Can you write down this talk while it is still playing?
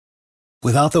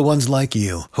Without the ones like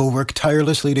you, who work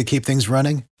tirelessly to keep things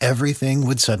running, everything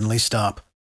would suddenly stop.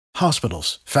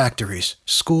 Hospitals, factories,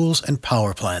 schools, and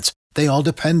power plants, they all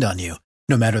depend on you.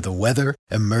 No matter the weather,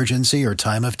 emergency, or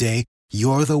time of day,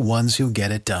 you're the ones who get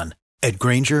it done. At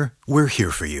Grainger, we're here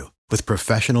for you with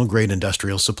professional-grade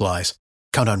industrial supplies.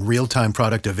 Count on real-time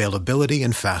product availability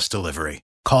and fast delivery.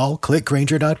 Call,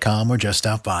 clickgrainger.com, or just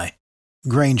stop by.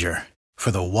 Grainger, for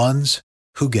the ones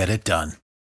who get it done.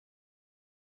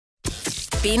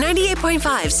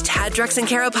 B98.5's Tad, Drex, and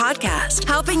Kara podcast,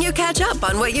 helping you catch up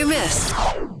on what you missed.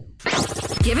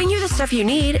 Giving you the stuff you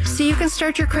need so you can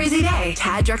start your crazy day.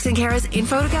 Tad, Drex, and Kara's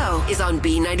Info to Go is on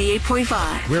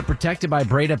B98.5. We're protected by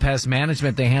Breda Pest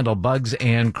Management. They handle bugs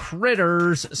and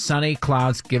critters. Sunny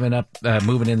clouds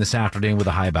moving in this afternoon with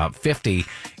a high about 50.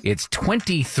 It's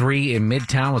 23 in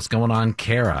Midtown. What's going on,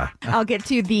 Kara? I'll get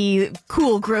to the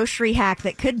cool grocery hack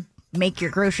that could make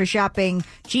your grocery shopping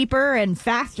cheaper and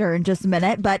faster in just a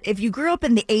minute. But if you grew up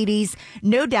in the 80s,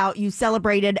 no doubt you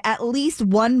celebrated at least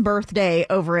one birthday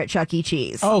over at Chuck E.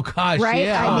 Cheese. Oh, gosh, right?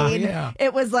 yeah. I mean,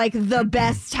 It was like the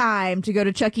best time to go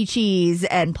to Chuck E. Cheese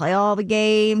and play all the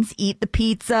games, eat the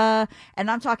pizza. And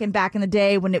I'm talking back in the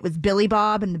day when it was Billy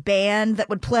Bob and the band that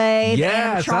would play.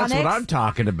 Yes, the that's what I'm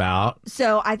talking about.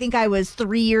 So I think I was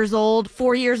 4 years old,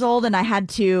 and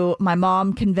my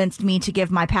mom convinced me to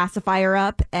give my pacifier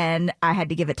up, and I had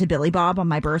to give it to Billy Bob on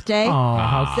my birthday. Oh,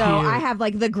 how so cute. I have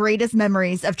like the greatest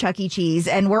memories of Chuck E. Cheese,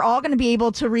 and we're all going to be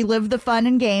able to relive the fun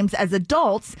and games as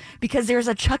adults because there's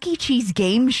a Chuck E. Cheese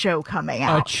game show coming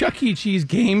out. A Chuck E. Cheese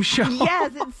game show?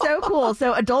 Yes, it's so cool.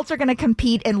 So adults are going to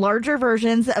compete in larger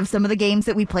versions of some of the games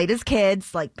that we played as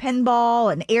kids, like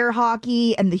pinball and air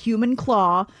hockey and the human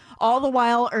claw, all the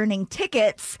while earning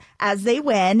tickets as they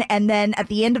win. And then at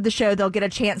the end of the show, they'll get a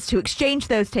chance to exchange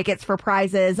those tickets for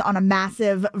prizes on a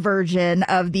massive version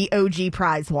of the OG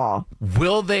prize wall.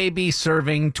 Will they be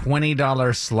serving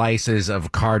 $20 slices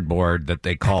of cardboard that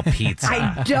they call pizza?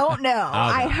 I don't know.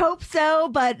 I hope so,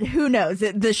 but who knows?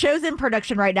 The show's in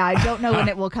production right now. I don't know when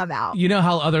it will come out. You know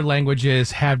how other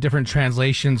languages have different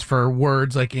translations for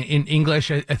words? Like in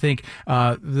English, I think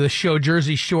the show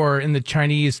Jersey Shore in the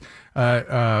Chinese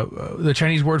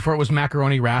word for it was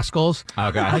macaroni rascals.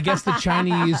 Okay. I guess the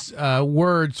Chinese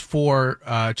words for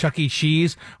Chuck E.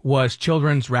 Cheese was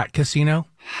children's rat casino.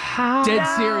 How? Dead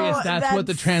serious. That's what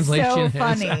the translation so is.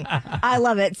 Funny. I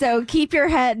love it. So keep your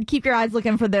eyes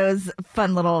looking for those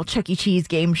fun little Chuck E. Cheese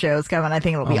game shows coming. I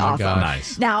think it'll be awesome. God.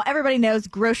 Nice. Now, everybody knows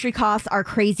grocery costs are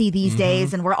crazy these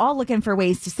days, and we're all looking for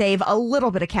ways to save a little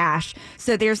bit of cash.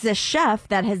 So there's this chef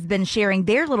that has been sharing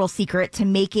their little secret to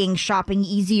making shopping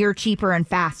easier, cheaper, and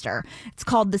faster. It's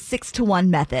called the 6-to-1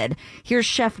 method. Here's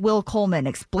Chef Will Coleman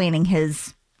explaining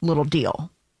his little deal.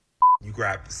 You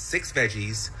grab 6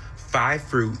 veggies, 5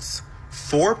 fruits,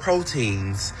 4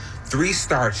 proteins, 3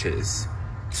 starches,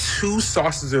 2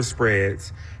 sauces or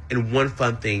spreads, and 1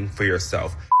 fun thing for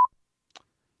yourself.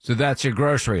 So that's your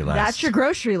grocery list. That's your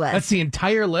grocery list. That's the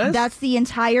entire list? That's the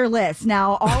entire list.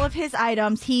 Now, all of his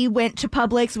items, he went to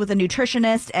Publix with a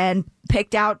nutritionist and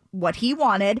picked out what he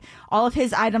wanted. All of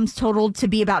his items totaled to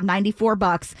be about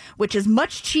 $94, which is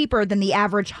much cheaper than the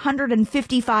average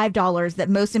 $155 that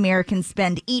most Americans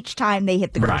spend each time they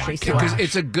hit the grocery store. Because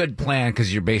it's a good plan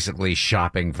because you're basically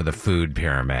shopping for the food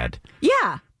pyramid.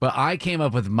 Yeah. But I came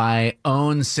up with my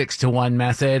own 6-to-1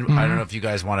 method. I don't know if you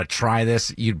guys want to try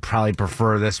this. You'd probably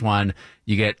prefer this one.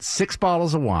 You get 6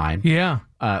 bottles of wine. Yeah.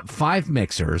 5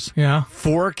 mixers. Yeah.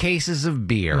 4 cases of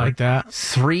beer. Like that.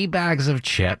 3 bags of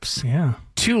chips. Yeah.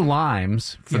 2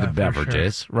 limes for the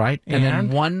beverages, right? And then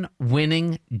 1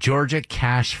 winning Georgia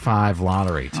Cash 5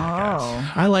 lottery ticket.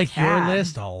 Oh. I like your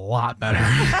list a lot better.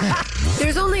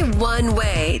 There's only one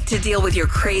way to deal with your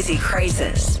crazy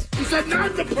crisis. He said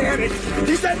not to panic.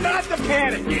 He said not to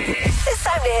panic. It's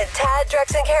time to hit Tad,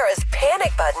 Drex, and Kara's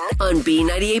panic button on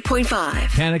B98.5.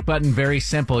 Panic button, very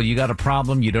simple. You got a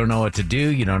problem, you don't know what to do,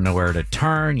 you don't know where to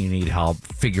turn, you need help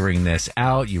figuring this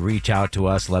out. You reach out to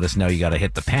us, let us know you got to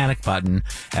hit the panic button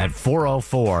at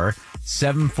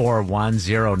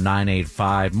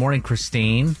 404-741-0985. Morning,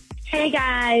 Christine. Hey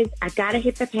guys, I gotta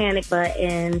hit the panic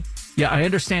button. Yeah, I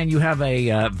understand you have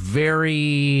a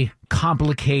very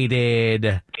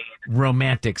complicated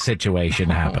romantic situation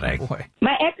happening. Boy.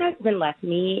 My ex-husband left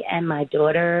me and my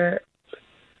daughter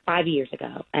 5 years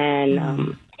ago,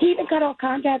 and he even cut off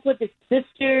contact with his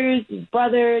sisters, his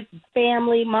brothers, his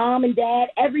family, mom and dad.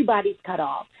 Everybody's cut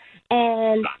off,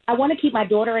 and I want to keep my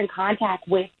daughter in contact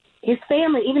with his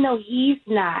family, even though he's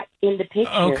not in the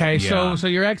picture. Okay, Yeah. so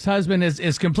your ex-husband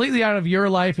is completely out of your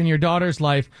life and your daughter's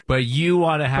life. But you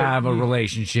want to have a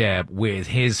relationship with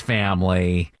his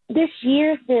family. This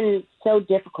year's been so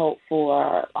difficult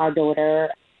for our daughter.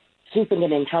 She's been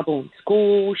getting in trouble in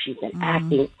school. She's been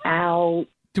acting out.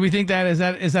 Do we think that is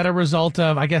that a result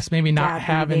of, I guess, maybe not Dad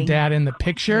having leaving. dad in the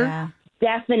picture? Yeah.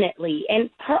 Definitely. And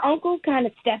her uncle kind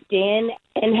of stepped in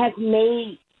and has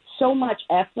made so much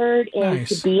effort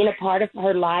into being a part of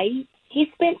her life. He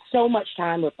spent so much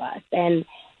time with us. And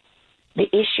the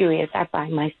issue is I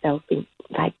find myself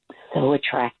like so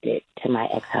attracted to my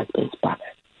ex-husband's brother.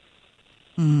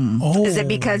 Oh, Is it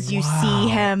because you see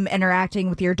him interacting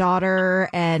with your daughter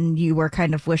and you were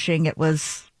kind of wishing it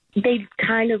was... They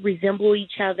kind of resemble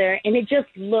each other, and it just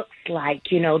looks like,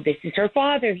 this is her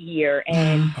father here.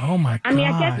 And Oh, my gosh. I mean,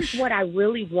 I guess it's what I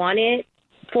really wanted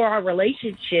for our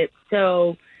relationship.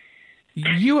 So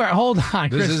You are, hold on,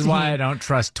 This Christine. is why I don't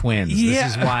trust twins. Yeah.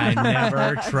 This is why I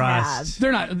never trust.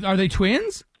 They're not, are they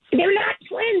twins? they're not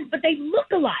twins, but they look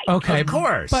alike. Okay. Of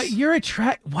course. But you're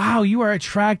you are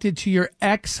attracted to your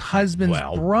ex-husband's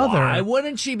brother. Why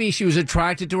wouldn't she be? She was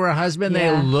attracted to her husband.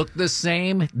 Yeah. They look the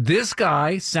same. This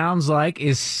guy sounds like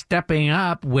is stepping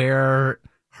up where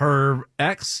her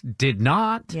ex did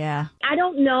not. Yeah. I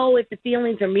don't know if the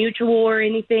feelings are mutual or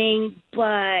anything,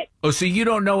 but Oh, so you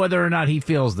don't know whether or not he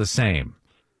feels the same.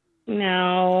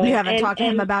 no. You haven't And- talked to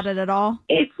him and about it at all?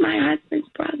 It's my husband's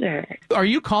brother. Are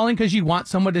you calling because you want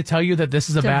someone to tell you that this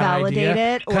is a To bad validate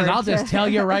idea? it, or Because I'll to- just tell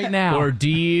you right now. Or do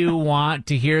you want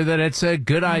to hear that it's a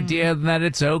good idea and that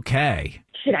it's okay?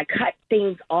 Should I cut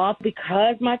things off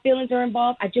because my feelings are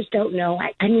involved? I just don't know.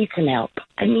 I need some help.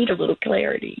 I need a little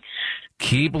clarity.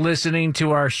 Keep listening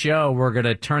to our show. We're going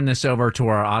to turn this over to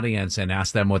our audience and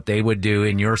ask them what they would do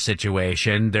in your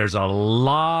situation. There's a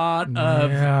lot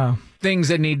of things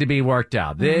that need to be worked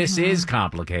out. This is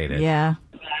complicated. Yeah.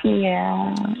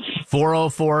 Yeah.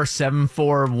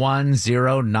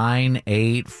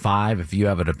 404-741-0985. If you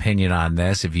have an opinion on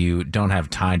this, if you don't have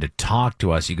time to talk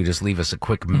to us, you could just leave us a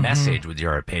quick message with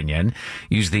your opinion.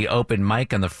 Use the open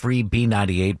mic on the free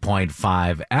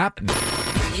B98.5 app.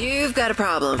 You've got a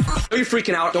problem. Are you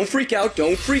freaking out? Don't freak out.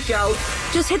 Don't freak out.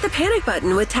 Just hit the panic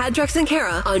button with Tad, Drex, and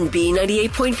Kara on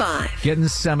B98.5. Getting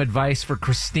some advice for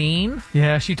Christine.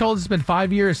 Yeah, she told us it's been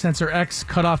 5 years since her ex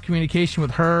cut off communication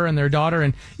with her and their daughter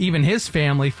and even his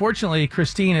family. Fortunately,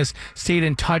 Christine has stayed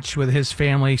in touch with his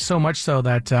family, so much so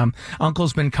that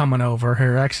uncle's been coming over.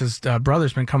 Her ex's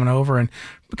brother's been coming over and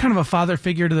kind of a father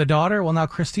figure to the daughter. Well, now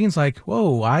Christine's like,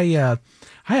 whoa, I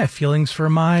have feelings for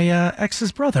my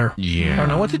ex's brother. Yeah. I don't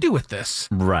know what to do with this.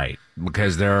 Right.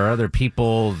 Because there are other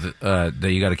people that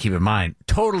you got to keep in mind.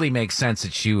 Totally makes sense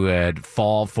that she would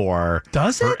fall for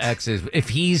her exes. If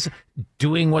he's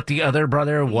doing what the other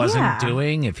brother wasn't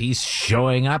doing, if he's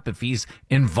showing up, if he's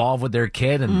involved with their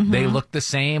kid and they look the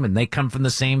same and they come from the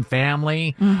same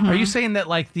family. Are you saying that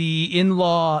like the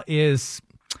in-law is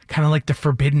kind of like the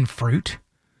forbidden fruit?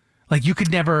 Like you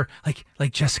could never,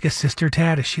 like Jessica's sister,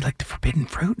 Tad, is she like the forbidden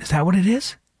fruit? Is that what it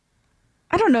is?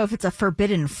 I don't know if it's a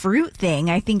forbidden fruit thing.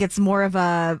 I think it's more of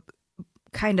a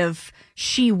kind of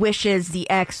she wishes the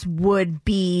ex would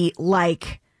be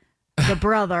like the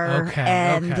brother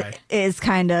and is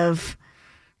kind of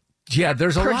Yeah,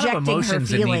 there's a lot of projecting her emotions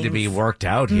that need to be feelings. worked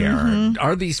out here.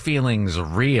 Are these feelings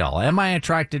real? Am I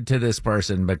attracted to this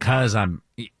person because I'm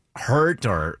hurt,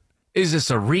 or is this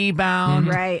a rebound?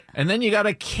 Right. And then you got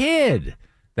a kid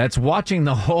that's watching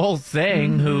the whole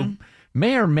thing who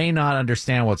may or may not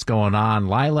understand what's going on.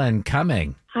 Lila and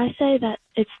Cumming. I say that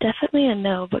it's definitely a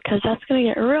no, because that's going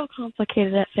to get real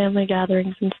complicated at family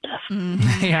gatherings and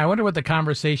stuff. Yeah, I wonder what the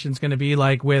conversation's going to be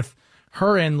like with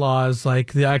her in-laws,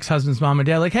 like the ex-husband's mom and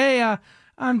dad. Like, hey,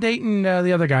 I'm dating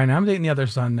the other guy now. I'm dating the other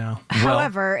son now.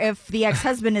 However, if the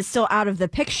ex-husband is still out of the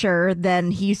picture,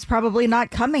 then he's probably not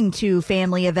coming to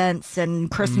family events and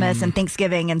Christmas and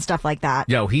Thanksgiving and stuff like that.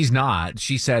 No, he's not.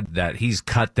 She said that he's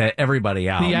cut everybody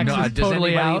out. The ex is does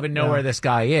totally anybody out? even know Yeah. where this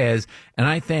guy is? And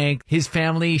I think his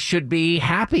family should be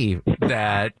happy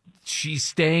that she's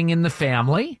staying in the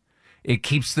family. It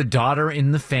keeps the daughter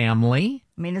in the family.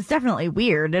 I mean, it's definitely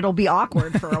weird. It'll be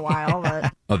awkward for a while,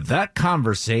 but Of that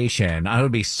conversation, I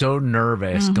would be so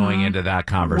nervous going into that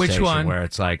conversation. Which one? Where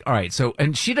it's like, all right, so,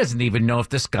 and she doesn't even know if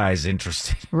this guy's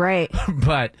interested. right.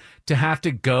 But to have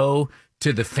to go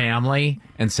to the family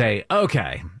and say,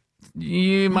 okay,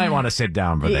 you might want to sit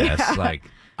down for this. Yeah. Like,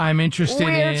 I'm interested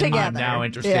We're in. together. I'm now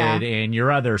interested in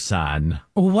your other son.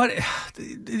 What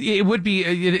it would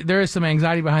be, there is some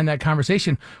anxiety behind that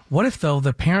conversation. What if, though,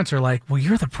 the parents are like, well,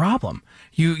 you're the problem.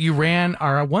 You ran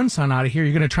our one son out of here.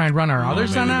 You're going to try and run our other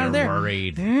son out of there?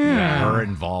 Worried. Yeah. Her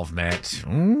involvement.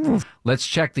 Ooh. Let's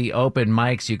check the open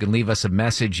mics. You can leave us a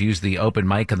message. Use the open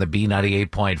mic on the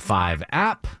B98.5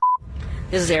 app.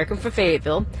 This is Erica from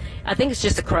Fayetteville. I think it's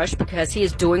just a crush because he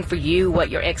is doing for you what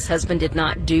your ex-husband did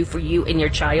not do for you and your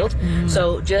child.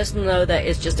 So just know that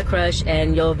it's just a crush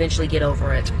and you'll eventually get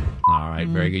over it. All right,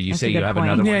 very good. You That's say a you good have point.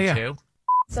 another one, Yeah. too?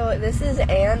 So this is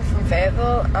Anne from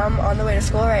Fayetteville. I'm on the way to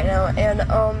school right now, and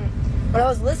when I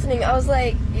was listening, I was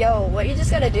like, yo, what you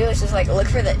just gotta do is just, like, look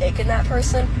for the ick in that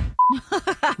person.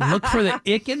 Look for the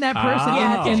ick in that person.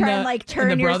 Yeah, to in try the- and like in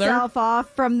turn the brother? yourself off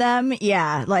from them.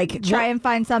 Yeah, like try and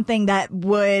find something that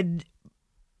would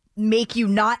make you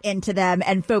not into them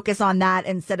and focus on that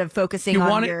instead of focusing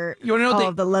on you wanna know all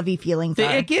of the lovey feelings. The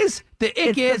ick is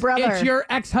the brother. it's your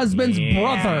ex-husband's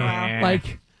brother.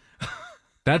 Like,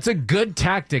 That's a good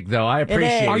tactic, though. I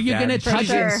appreciate it. Are you going to touch She's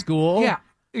it? in school? Yeah.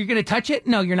 You're going to touch it?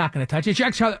 No, you're not going to touch it.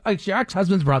 It's your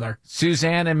ex-husband's brother.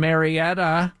 Suzanne and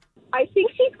Marietta. I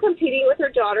think she's competing with her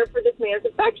daughter for this man's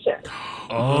affection.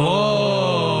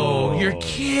 Oh, you're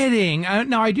kidding.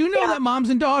 Now, I do know that moms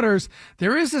and daughters,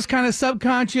 there is this kind of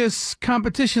subconscious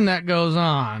competition that goes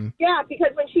on. Yeah,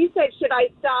 because when she said, should I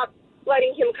stop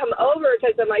letting him come over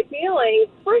because of my feelings?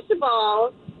 First of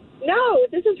all, no,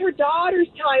 this is her daughter's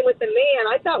time with the man.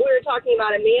 I thought we were talking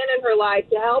about a man in her life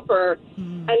to help her.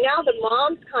 And now the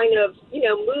mom's kind of,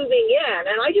 moving in.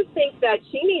 And I just think that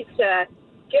she needs to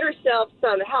get herself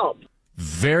some help.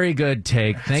 Very good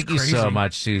take. Thank you so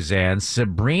much, Suzanne.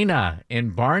 Sabrina in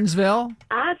Barnesville.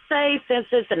 I'd say since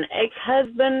it's an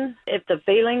ex-husband, if the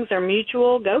feelings are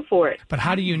mutual, go for it. But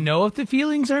how do you know if the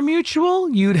feelings are mutual?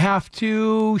 You'd have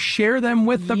to share them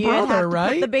with the You'd brother, have to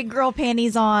right? Put the big girl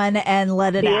panties on and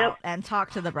let it out and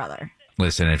talk to the brother.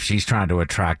 Listen, if she's trying to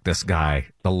attract this guy,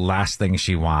 the last thing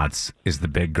she wants is the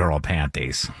big girl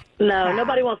panties. No,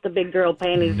 nobody wants the big girl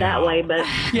panties that way, but...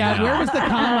 Yeah, where was the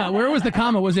comma? Where was the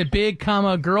comma? Was it big,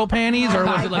 comma, girl panties, or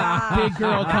was it like big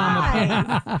girl, comma,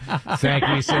 panties? Thank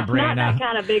you, Sabrina. Not that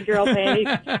kind of big girl panties.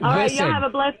 All right, Listen, y'all have a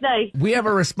blessed day. We have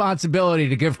a responsibility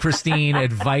to give Christine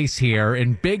advice here,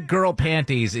 and big girl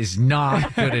panties is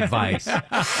not good advice.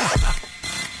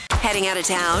 Heading out of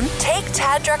town? Take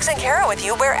Tad, Drex, and Kara with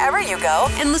you wherever you go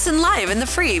and listen live in the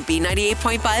free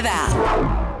B98.5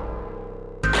 app.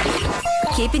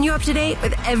 Keeping you up to date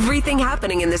with everything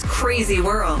happening in this crazy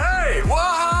world. Hey, what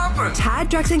happened? Tad,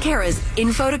 Drex, and Kara's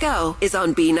Info to Go is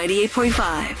on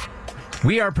B98.5.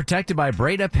 We are protected by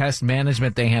Breda Pest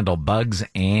Management. They handle bugs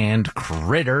and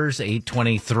critters.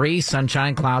 8:23,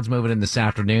 sunshine, clouds moving in this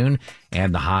afternoon,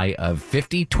 and the high of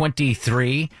 50,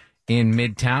 23 in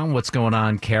Midtown. What's going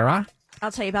on, Kara?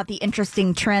 I'll tell you about the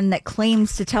interesting trend that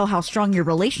claims to tell how strong your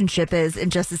relationship is in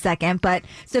just a second. But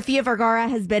Sofia Vergara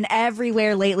has been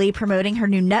everywhere lately promoting her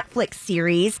new Netflix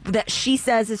series that she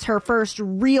says is her first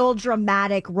real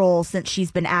dramatic role since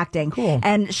she's been acting. Cool.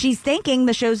 And she's thanking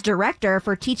the show's director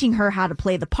for teaching her how to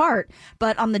play the part.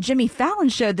 But on the Jimmy Fallon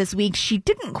show this week, she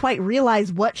didn't quite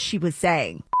realize what she was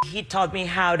saying. He taught me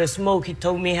how to smoke. He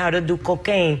taught me how to do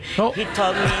cocaine. He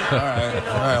taught me. All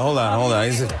right, hold on.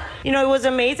 It was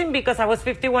amazing because I was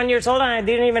 51 years old and I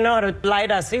didn't even know how to light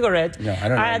a cigarette. Yeah, I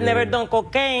don't know. I had never done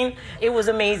cocaine. It was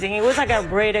amazing. It was like a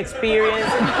great experience.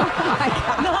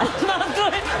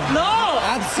 No.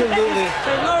 Absolutely.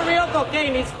 There's no real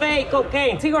cocaine. It's fake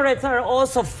cocaine. Cigarettes are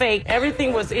also fake.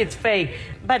 It's fake.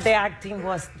 But the acting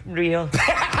was real.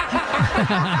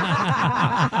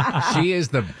 She is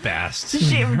the best.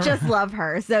 She just love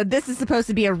her. So this is supposed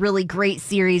to be a really great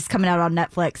series coming out on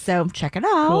Netflix. So check it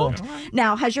out. Cool.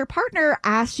 Now, has your partner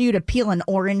asked you to peel an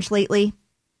orange lately?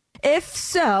 If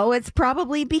so, it's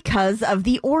probably because of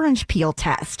the orange peel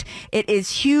test. It is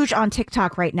huge on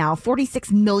TikTok right now.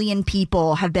 46 million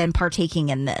people have been partaking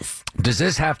in this. Does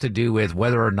this have to do with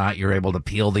whether or not you're able to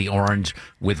peel the orange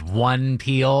with one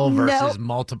peel versus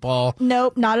multiple?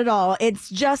 Nope, not at all. It's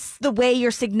just the way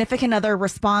your significant other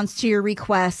responds to your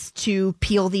request to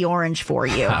peel the orange for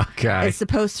you. Okay. It's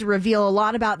supposed to reveal a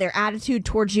lot about their attitude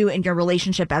towards you and your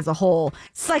relationship as a whole.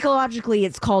 Psychologically,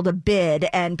 it's called a bid,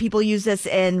 and people use this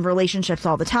in relationships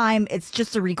all the time. It's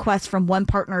just a request from one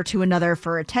partner to another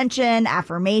for attention,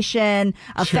 affirmation,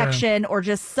 affection, or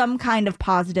just some kind of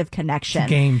positive connection.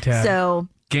 Game test. So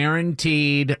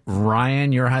Guaranteed,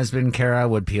 Ryan, your husband, Kara,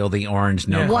 would peel the orange.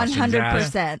 No questions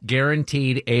asked. 100%.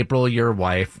 Guaranteed, April, your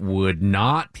wife, would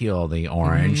not peel the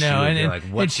orange. No, she would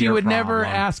be and she would never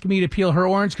ask me to peel her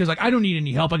orange because, I don't need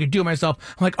any help. I can do it myself.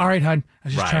 I'm like, all right, hon, I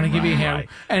was just trying to give you a hand.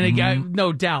 And again,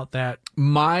 no doubt that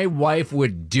my wife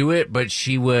would do it, but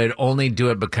she would only do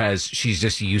it because she's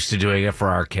just used to doing it for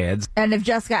our kids. And if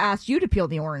Jessica asked you to peel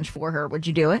the orange for her, would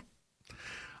you do it?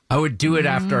 I would do it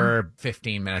after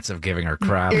 15 minutes of giving her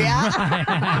crap.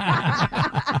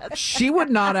 Yeah. She would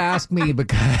not ask me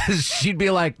because she'd be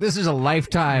like, this is a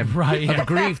lifetime of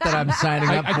grief that I'm signing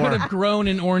up for. I could have grown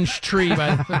an orange tree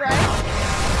by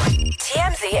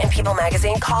TMZ and People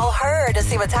Magazine call her to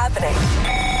see what's happening.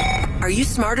 Are You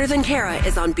Smarter Than Kara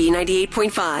is on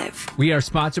B98.5. We are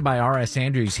sponsored by R.S.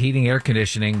 Andrews Heating, Air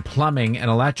Conditioning, Plumbing, and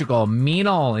Electrical.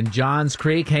 Meenal in Johns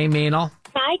Creek. Hey, Meenal.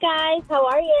 Hi, guys. How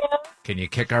are you? Can you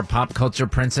kick our pop culture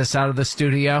princess out of the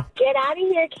studio? Get out of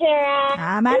here, Kara.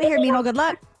 I'm out of here, Meenal. Good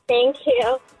luck. Thank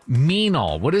you.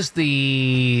 Meenal. What is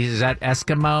is that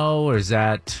Eskimo or is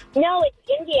that? No, it's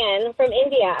Indian, from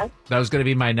India. That was going to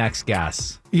be my next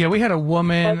guess. Yeah, we had a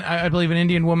woman, I believe an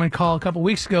Indian woman, call a couple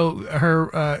weeks ago. Her,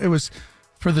 it was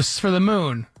for the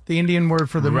moon, the Indian word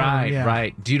for the moon. Yeah.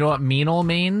 Right. Do you know what Meenal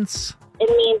means? It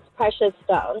means precious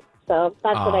stone. So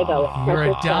that's what I go with. You're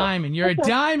a diamond. You're a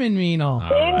diamond, Meenal.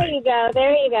 There you go.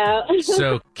 There you go.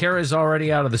 So Kara's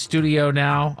already out of the studio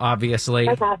now, obviously.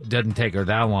 Doesn't take her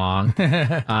that long.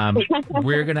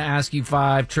 We're going to ask you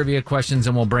 5 trivia questions,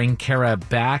 and we'll bring Kara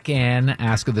back in,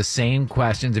 ask her the same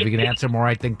questions. If you can answer more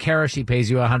right than Kara, she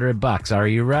pays you $100. Are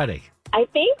you ready? I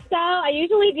think so. I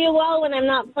usually do well when I'm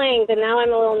not playing, but now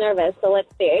I'm a little nervous, so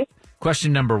let's see.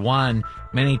 Question number 1.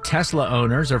 Many Tesla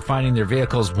owners are finding their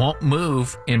vehicles won't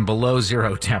move in below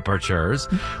zero temperatures.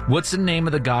 What's the name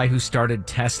of the guy who started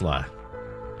Tesla?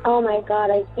 Oh, my God.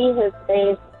 I see his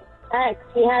face. X.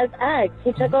 He has X.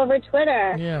 He took over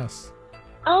Twitter. Yes.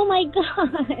 Oh, my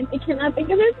God. I cannot think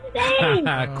of his name.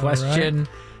 Question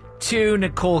 2.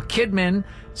 Nicole Kidman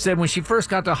said when she first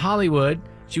got to Hollywood,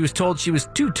 she was told she was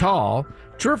too tall.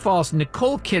 True or false,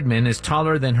 Nicole Kidman is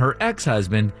taller than her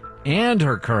ex-husband and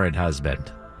her current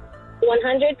husband.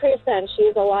 100%.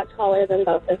 She's a lot taller than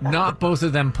both of them. Not both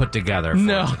of them put together.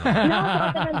 No.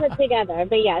 Not both of them put together,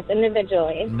 but yes,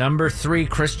 individually. Number 3,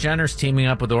 Kris Jenner's teaming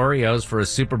up with Oreos for a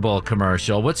Super Bowl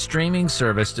commercial. What streaming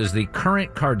service does the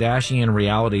current Kardashian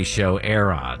reality show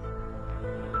air on?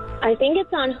 I think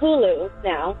it's on Hulu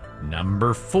now.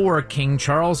 Number 4, King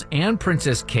Charles and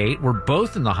Princess Kate were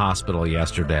both in the hospital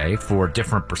yesterday for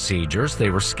different procedures. They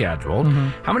were scheduled.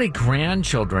 How many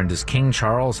grandchildren does King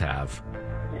Charles have?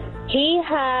 He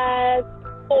has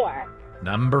 4.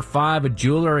 Number 5, a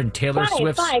jeweler in Taylor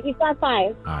Swift's... 5. He's got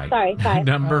 5. All right. Sorry, 5.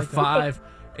 Number 5,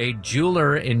 a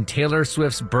jeweler in Taylor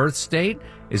Swift's birth state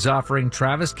is offering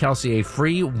Travis Kelce a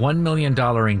free $1 million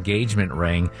engagement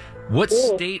ring. What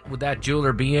state would that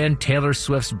jeweler be in? Taylor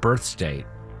Swift's birth state.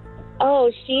 Oh,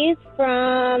 she's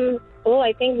from,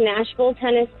 I think Nashville,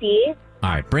 Tennessee. All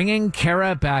right, bringing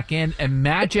Kara back in.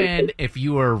 Imagine if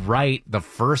you were right the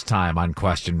first time on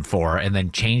question 4 and then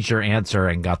changed your answer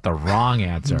and got the wrong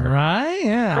answer. Right?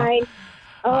 Yeah.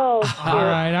 All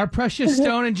right. Our precious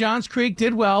stone in Johns Creek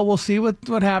did well. We'll see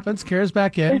what happens. Kara's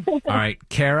back in. All right,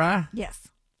 Kara. Yes.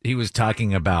 He was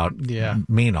talking about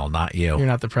Meenal, not you. You're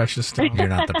not the precious stone. You're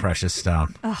not the precious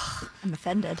stone. Ugh, I'm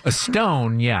offended. A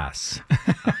stone, yes.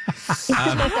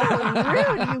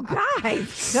 Rude, you guys.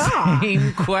 Stop.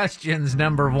 Same questions.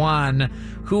 Number 1,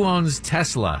 who owns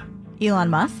Tesla? Elon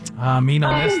Musk.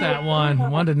 Meenal missed that one.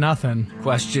 1-0.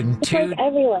 Question 2.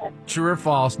 Everywhere. True or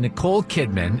false, Nicole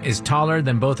Kidman is taller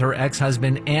than both her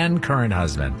ex-husband and current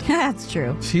husband. That's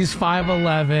true. She's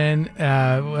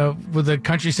 5'11", with the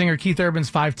country singer Keith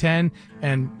Urban's 5'10",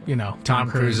 and,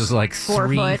 Tom Cruise is like 3'1".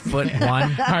 All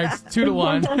right, it's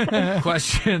 2-1.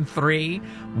 Question 3,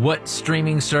 what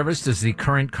streaming service does the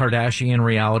current Kardashian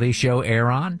reality show air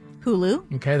on?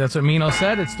 Hulu. Okay, that's what Meenal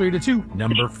said. It's 3-2.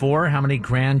 Number 4, how many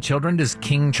grandchildren does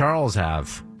King Charles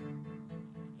have?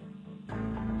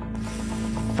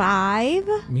 5.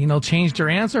 Meenal changed her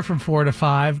answer from 4 to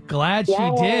 5. Glad she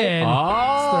did.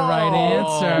 That's the right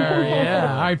answer.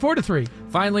 Yeah. All right, 4-3.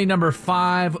 Finally, number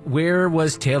 5, where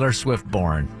was Taylor Swift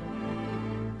born?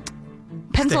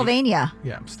 Pennsylvania. State.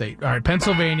 Yeah, state. All right,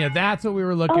 Pennsylvania. That's what we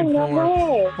were looking for.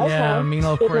 Way. Yeah,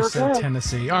 Meenal, of course, said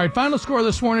Tennessee. All right, final score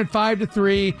this morning,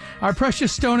 5-3. Our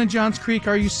precious stone in Johns Creek.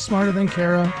 Are you smarter than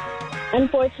Kara?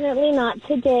 Unfortunately, not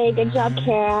today. Good job,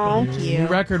 Kara. Thank you. New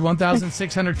record,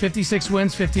 1,656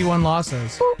 wins, 51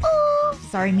 losses. Ooh.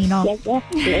 Sorry, Mino. Yes,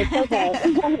 it's okay.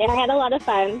 I had a lot of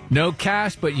fun. No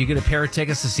cash, but you get a pair of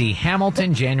tickets to see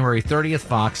Hamilton, January 30th,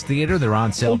 Fox Theater. They're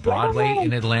on sale,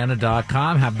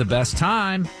 BroadwayInAtlanta.com. Have the best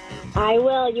time. I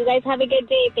will. You guys have a good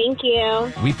day. Thank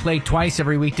you. We play twice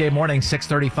every weekday morning,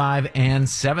 6:35 and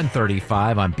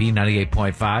 7:35 on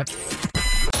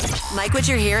B98.5. Like what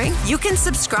you're hearing? You can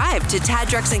subscribe to Tad,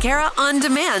 Drex, and Kara on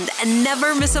demand and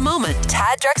never miss a moment.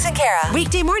 Tad, Drex, and Kara.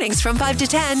 Weekday mornings from 5 to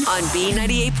 10 on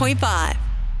B98.5.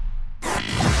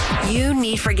 You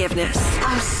need forgiveness.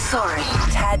 I'm sorry.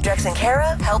 Tad, Drex, and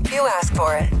Kara help you ask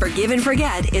for it. Forgive and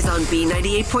Forget is on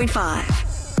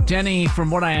B98.5. Denny, from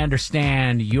what I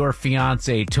understand, your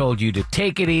fiance told you to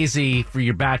take it easy for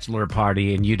your bachelor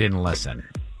party and you didn't listen.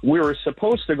 We were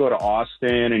supposed to go to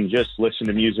Austin and just listen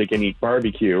to music and eat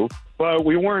barbecue, but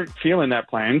we weren't feeling that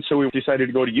plan, so we decided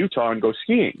to go to Utah and go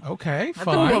skiing. Okay,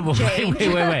 fine.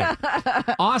 Wait.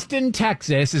 Austin,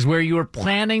 Texas is where you were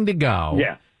planning to go.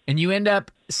 Yeah. And you end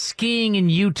up skiing in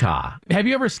Utah. Have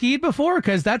you ever skied before?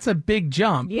 Because that's a big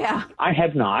jump. Yeah. I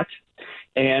have not.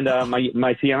 And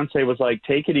my fiance was like,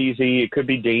 take it easy. It could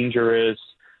be dangerous.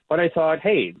 But I thought,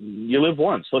 hey, you live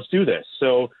once. Let's do this.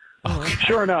 So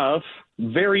sure enough,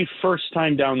 very first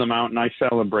time down the mountain, I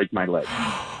fell and break my leg.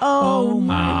 Oh,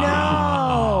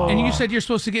 no. And you said you're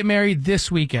supposed to get married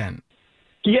this weekend.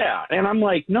 Yeah. And I'm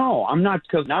like, no, I'm not,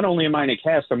 because not only am I in a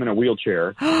cast, I'm in a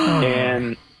wheelchair.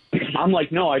 And I'm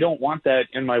like, no, I don't want that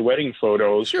in my wedding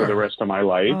photos for the rest of my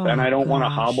life. And I don't want to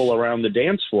hobble around the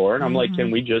dance floor. And I'm like, can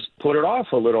we just put it off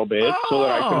a little bit so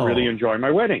that I can really enjoy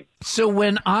my wedding? So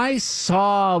when I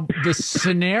saw the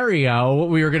scenario, what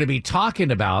we were going to be talking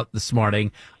about this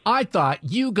morning, I thought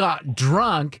you got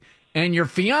drunk and your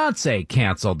fiance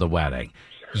canceled the wedding.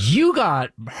 You got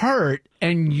hurt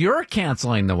and you're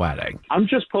canceling the wedding. I'm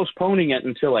just postponing it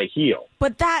until I heal.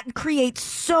 But that creates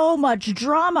so much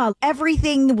drama.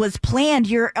 Everything was planned.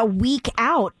 You're a week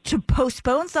out. To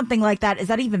postpone something like that, is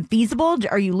that even feasible?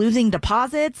 Are you losing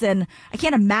deposits? And I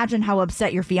can't imagine how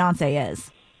upset your fiance is.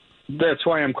 That's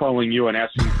why I'm calling you and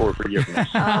asking for forgiveness.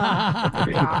 Oh,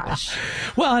 gosh.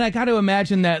 Well, and I got to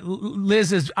imagine that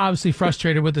Liz is obviously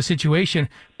frustrated with the situation,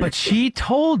 but she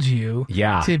told you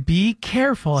to be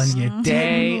careful, and you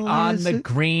stay didn't on listen. the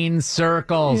green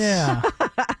circles. Yeah.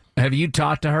 Have you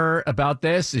talked to her about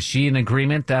this? Is she in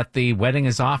agreement that the wedding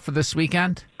is off for this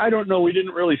weekend? I don't know. We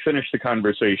didn't really finish the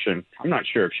conversation. I'm not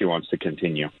sure if she wants to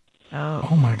continue.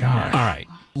 Oh my gosh. All right.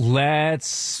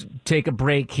 Let's take a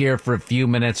break here for a few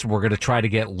minutes. We're going to try to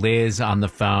get Liz on the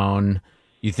phone.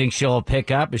 You think she'll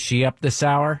pick up? Is she up this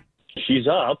hour? She's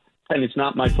up, and it's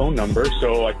not my phone number,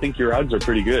 so I think your odds are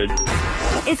pretty good.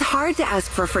 It's hard to ask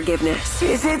for forgiveness.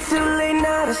 Is it too late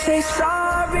now to say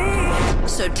sorry?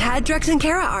 So Tad, Drex, and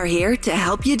Kara are here to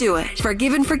help you do it.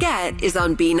 Forgive and Forget is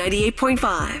on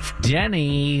B98.5.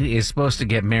 Denny is supposed to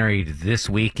get married this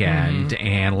weekend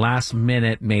and last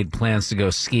minute made plans to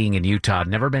go skiing in Utah.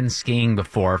 Never been skiing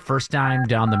before. First time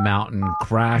down the mountain,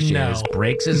 crashes,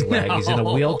 breaks his leg. He's in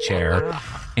a wheelchair.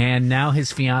 And now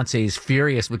his fiance is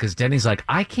furious because Denny's like,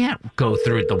 I can't go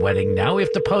through the wedding now. We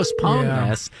have to postpone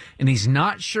this. And he's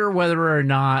not sure whether or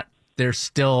not they're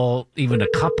still even a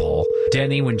couple.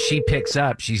 Denny, when she picks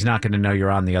up, she's not going to know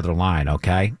you're on the other line,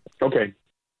 okay? Okay.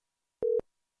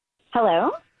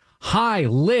 Hello? Hi,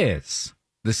 Liz.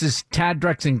 This is Tad,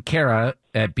 Drex, and Kara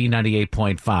at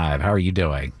B98.5. How are you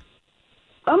doing?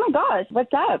 Oh, my gosh.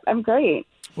 What's up? I'm great.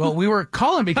 Well, we were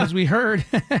calling because we heard.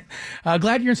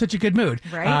 Glad you're in such a good mood.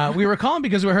 Right. We were calling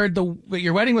because we heard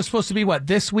your wedding was supposed to be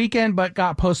this weekend, but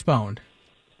got postponed.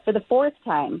 For the fourth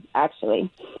time,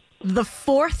 actually. The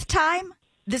fourth time?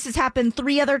 This has happened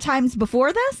 3 other times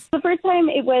before this? The first time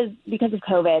it was because of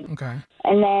COVID. Okay.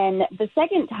 And then the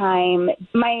second time,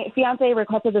 my fiance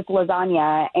requested this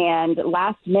lasagna, and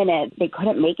last minute they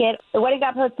couldn't make it. The wedding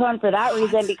got postponed for that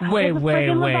reason because of the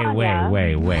freaking lasagna.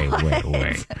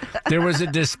 Wait. There was a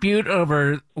dispute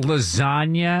over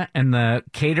lasagna, and the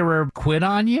caterer quit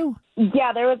on you?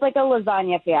 Yeah, there was like a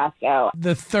lasagna fiasco.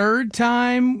 The third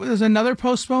time was another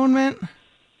postponement?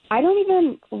 I don't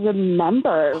even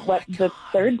remember what the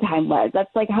third time was.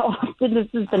 That's like how often this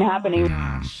has been happening.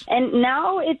 And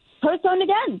now it's postponed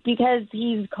again because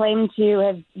he's claimed to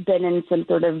have been in some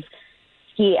sort of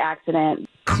ski accident.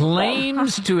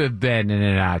 Claims to have been in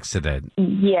an accident.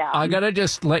 Yeah. I got to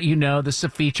just let you know this is a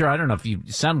feature. I don't know if you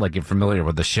sound like you're familiar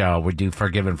with the show. We do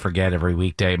Forgive and Forget every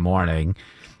weekday morning.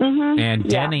 And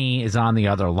Denny is on the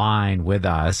other line with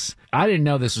us. I didn't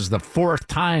know this was the fourth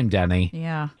time, Denny.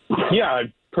 Yeah. Yeah,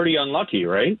 pretty unlucky,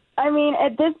 right? I mean,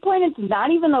 at this point, it's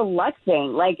not even a luck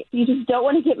thing. Like, you just don't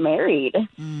want to get married.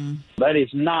 That is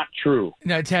not true.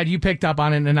 No, Ted, you picked up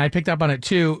on it, and I picked up on it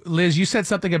too. Liz, you said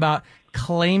something about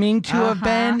claiming to have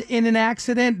been in an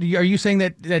accident. Are you saying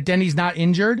that Denny's not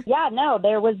injured? Yeah, no,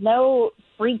 there was no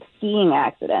freak skiing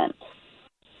accident.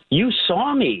 You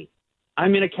saw me.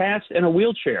 I'm in a cast and a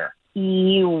wheelchair.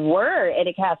 You were in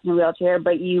a cast and a wheelchair,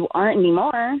 but you aren't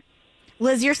anymore.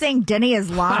 Liz, you're saying Denny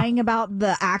is lying about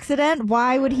the accident?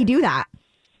 Why would he do that?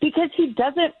 Because he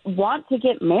doesn't want to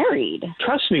get married.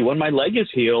 Trust me, when my leg is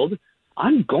healed,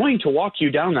 I'm going to walk you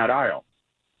down that aisle.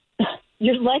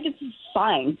 Your leg is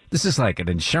fine. This is like an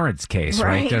insurance case,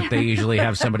 right? Don't they usually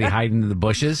have somebody hiding in the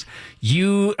bushes?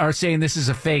 You are saying this is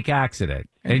a fake accident,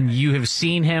 and you have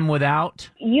seen him without?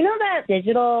 You know that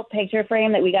digital picture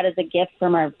frame that we got as a gift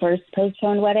from our first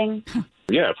postponed wedding?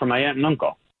 Yeah, from my aunt and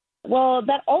uncle. Well,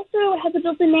 that also has a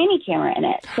built-in nanny camera in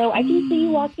it, so I can see you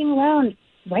walking around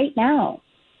right now.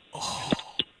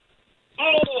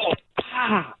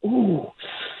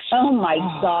 Oh my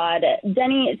God,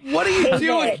 Denny! What are you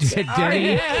doing,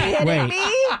 Denny? Wait,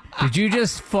 did you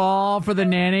just fall for the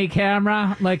nanny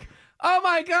camera? Like, oh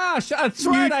my gosh, that's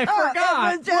right, I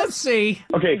forgot. Let's see.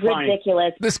 Okay, fine.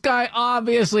 Ridiculous. This guy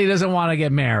obviously doesn't want to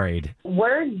get married.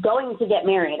 We're going to get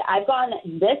married. I've gone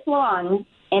this long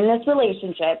in this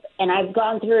relationship, and I've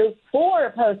gone through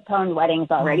 4 postponed weddings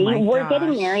already. We're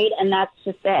getting married, and that's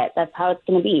just it. That's how it's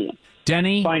going to be.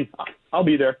 Denny? Fine. I'll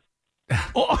be there.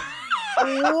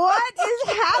 What is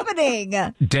happening?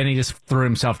 Denny just threw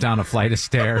himself down a flight of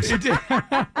stairs.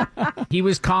 He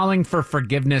was calling for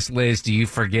forgiveness, Liz. Do you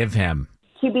forgive him?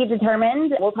 To be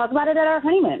determined. We'll talk about it at our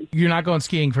honeymoon. You're not going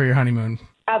skiing for your honeymoon?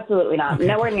 Absolutely not. Okay.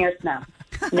 Nowhere near snow.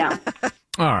 No.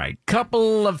 All right.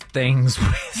 Couple of things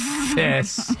with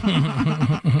this.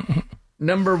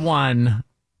 Number one,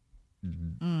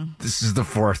 this is the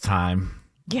 4th time.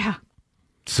 Yeah.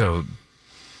 So...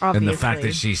 Obviously. And the fact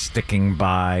that she's sticking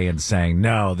by and saying,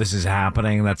 no, this is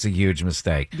happening, that's a huge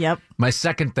mistake. Yep. My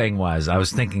second thing was, I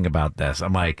was thinking about this.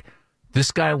 I'm like,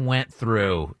 this guy went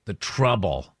through the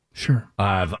trouble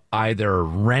of either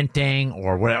renting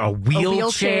or a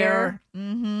wheelchair.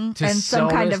 And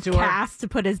some kind of cast to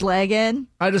put his leg in.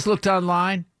 I just looked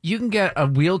online. You can get a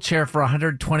wheelchair for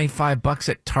 $125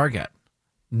 at Target.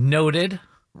 Noted.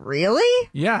 Really?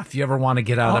 Yeah, if you ever want to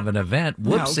get out of an event.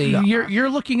 Whoopsie. No. You're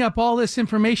looking up all this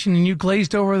information and you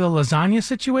glazed over the lasagna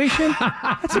situation?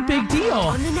 That's a big deal.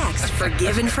 On the next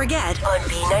Forgive and Forget on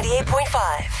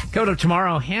B98.5. Coming up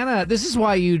tomorrow, Hannah, this is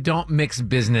why you don't mix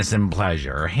business and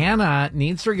pleasure. Hannah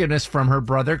needs forgiveness from her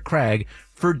brother Craig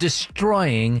for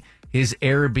destroying his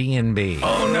Airbnb.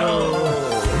 Oh,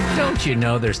 no. Don't you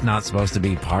know there's not supposed to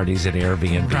be parties at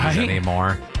Airbnbs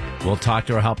anymore? We'll talk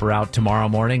to her, help her out tomorrow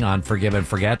morning on Forgive and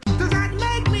Forget. Does that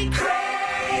make me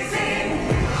crazy?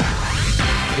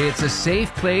 It's a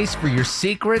safe place for your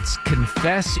secrets.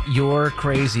 Confess you're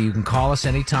crazy. You can call us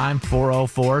anytime,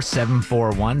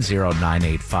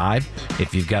 404-741-0985.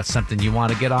 If you've got something you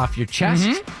want to get off your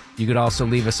chest, you could also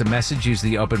leave us a message. Use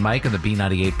the open mic on the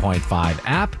B98.5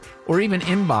 app, or even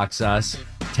inbox us,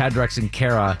 Tad, Drex, and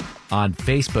Kara on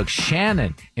Facebook.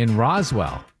 Shannon in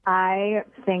Roswell. I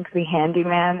think the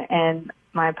handyman in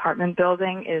my apartment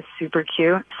building is super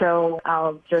cute, so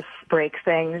I'll just break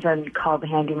things and call the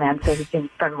handyman so he can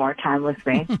spend more time with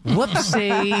me.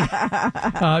 Whoopsie.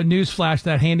 Newsflash,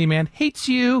 that handyman hates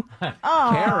you.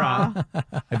 Kara,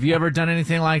 have you ever done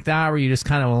anything like that where you just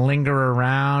kind of linger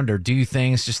around or do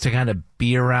things just to kind of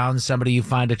be around somebody you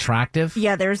find attractive?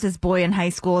 Yeah, there's this boy in high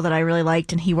school that I really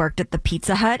liked, and he worked at the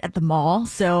Pizza Hut at the mall,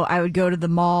 so I would go to the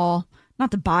mall... not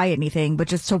to buy anything, but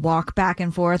just to walk back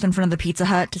and forth in front of the Pizza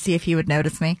Hut to see if he would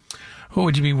notice me. What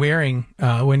would you be wearing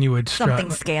when you would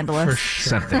something scandalous? For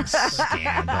sure. Something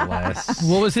scandalous.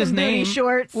 What was his Some name? booty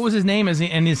shorts. What was his name?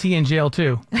 And is he in jail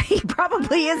too? He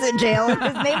probably is in jail.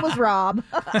 His name was Rob.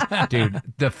 Dude,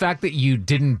 the fact that you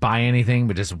didn't buy anything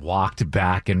but just walked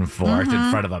back and forth in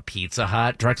front of a Pizza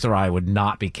Hut, Drex or I would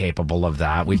not be capable of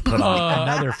that. We'd put on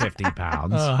another 50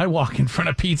 pounds. I walk in front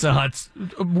of Pizza Huts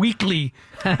weekly.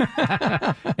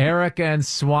 Erica and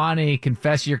Swanee,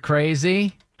 confess you're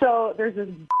crazy. So there's this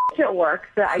at work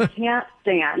that I can't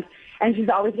stand, and she's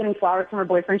always getting flowers from her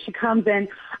boyfriend. She comes in,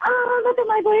 oh, look what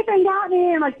my boyfriend got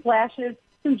me, and like flashes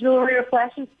some jewelry or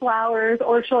flashes flowers,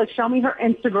 or she'll like show me her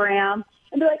Instagram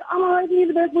and be like, oh, I need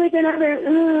the best boyfriend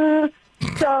ever.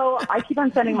 So I keep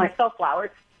on sending myself flowers,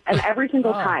 and every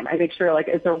single time I make sure like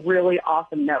it's a really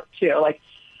awesome note too. Like,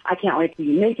 I can't wait to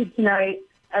be naked tonight.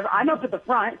 I'm up at the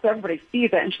front, so everybody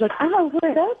sees it. And she's like, oh,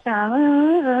 where that's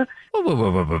from?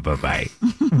 Wait.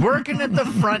 Working at the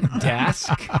front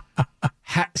desk?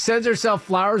 sends herself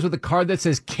flowers with a card that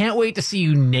says, "Can't wait to see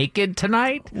you naked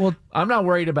tonight." Well, I'm not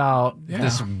worried about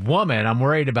this woman. I'm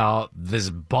worried about this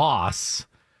boss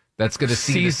that's going to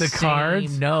see the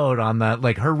cards. same note on the,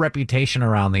 like, her reputation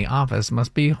around the office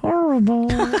must be horrible.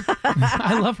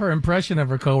 I love her impression of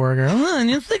her coworker.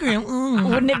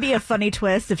 Wouldn't it be a funny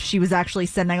twist if she was actually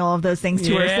sending all of those things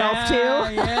to herself, too?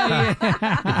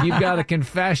 If you've got a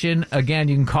confession, again,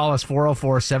 you can call us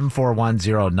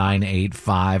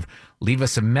 404-741-0985. Leave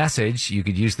us a message. You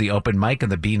could use the open mic on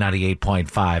the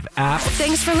B98.5 app.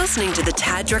 Thanks for listening to the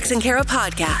Tad, Drex, and Kara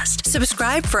podcast.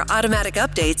 Subscribe for automatic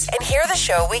updates and hear the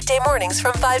show weekday mornings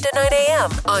from 5 to 9 a.m.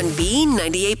 on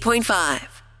B98.5.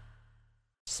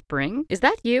 Spring? Is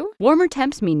that you? Warmer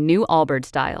temps mean new Allbirds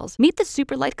styles. Meet the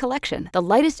Superlight Collection, the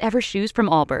lightest ever shoes from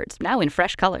Allbirds, now in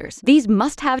fresh colors. These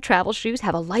must-have travel shoes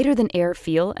have a lighter-than-air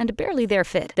feel and a barely-there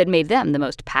fit that made them the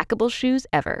most packable shoes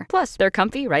ever. Plus, they're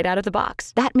comfy right out of the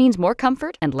box. That means more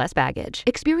comfort and less baggage.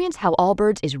 Experience how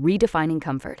Allbirds is redefining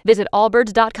comfort. Visit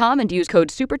allbirds.com and use code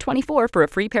SUPER24 for a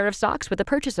free pair of socks with a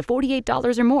purchase of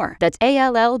 $48 or more. That's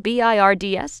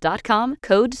ALLBIRDS.com,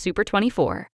 code SUPER24.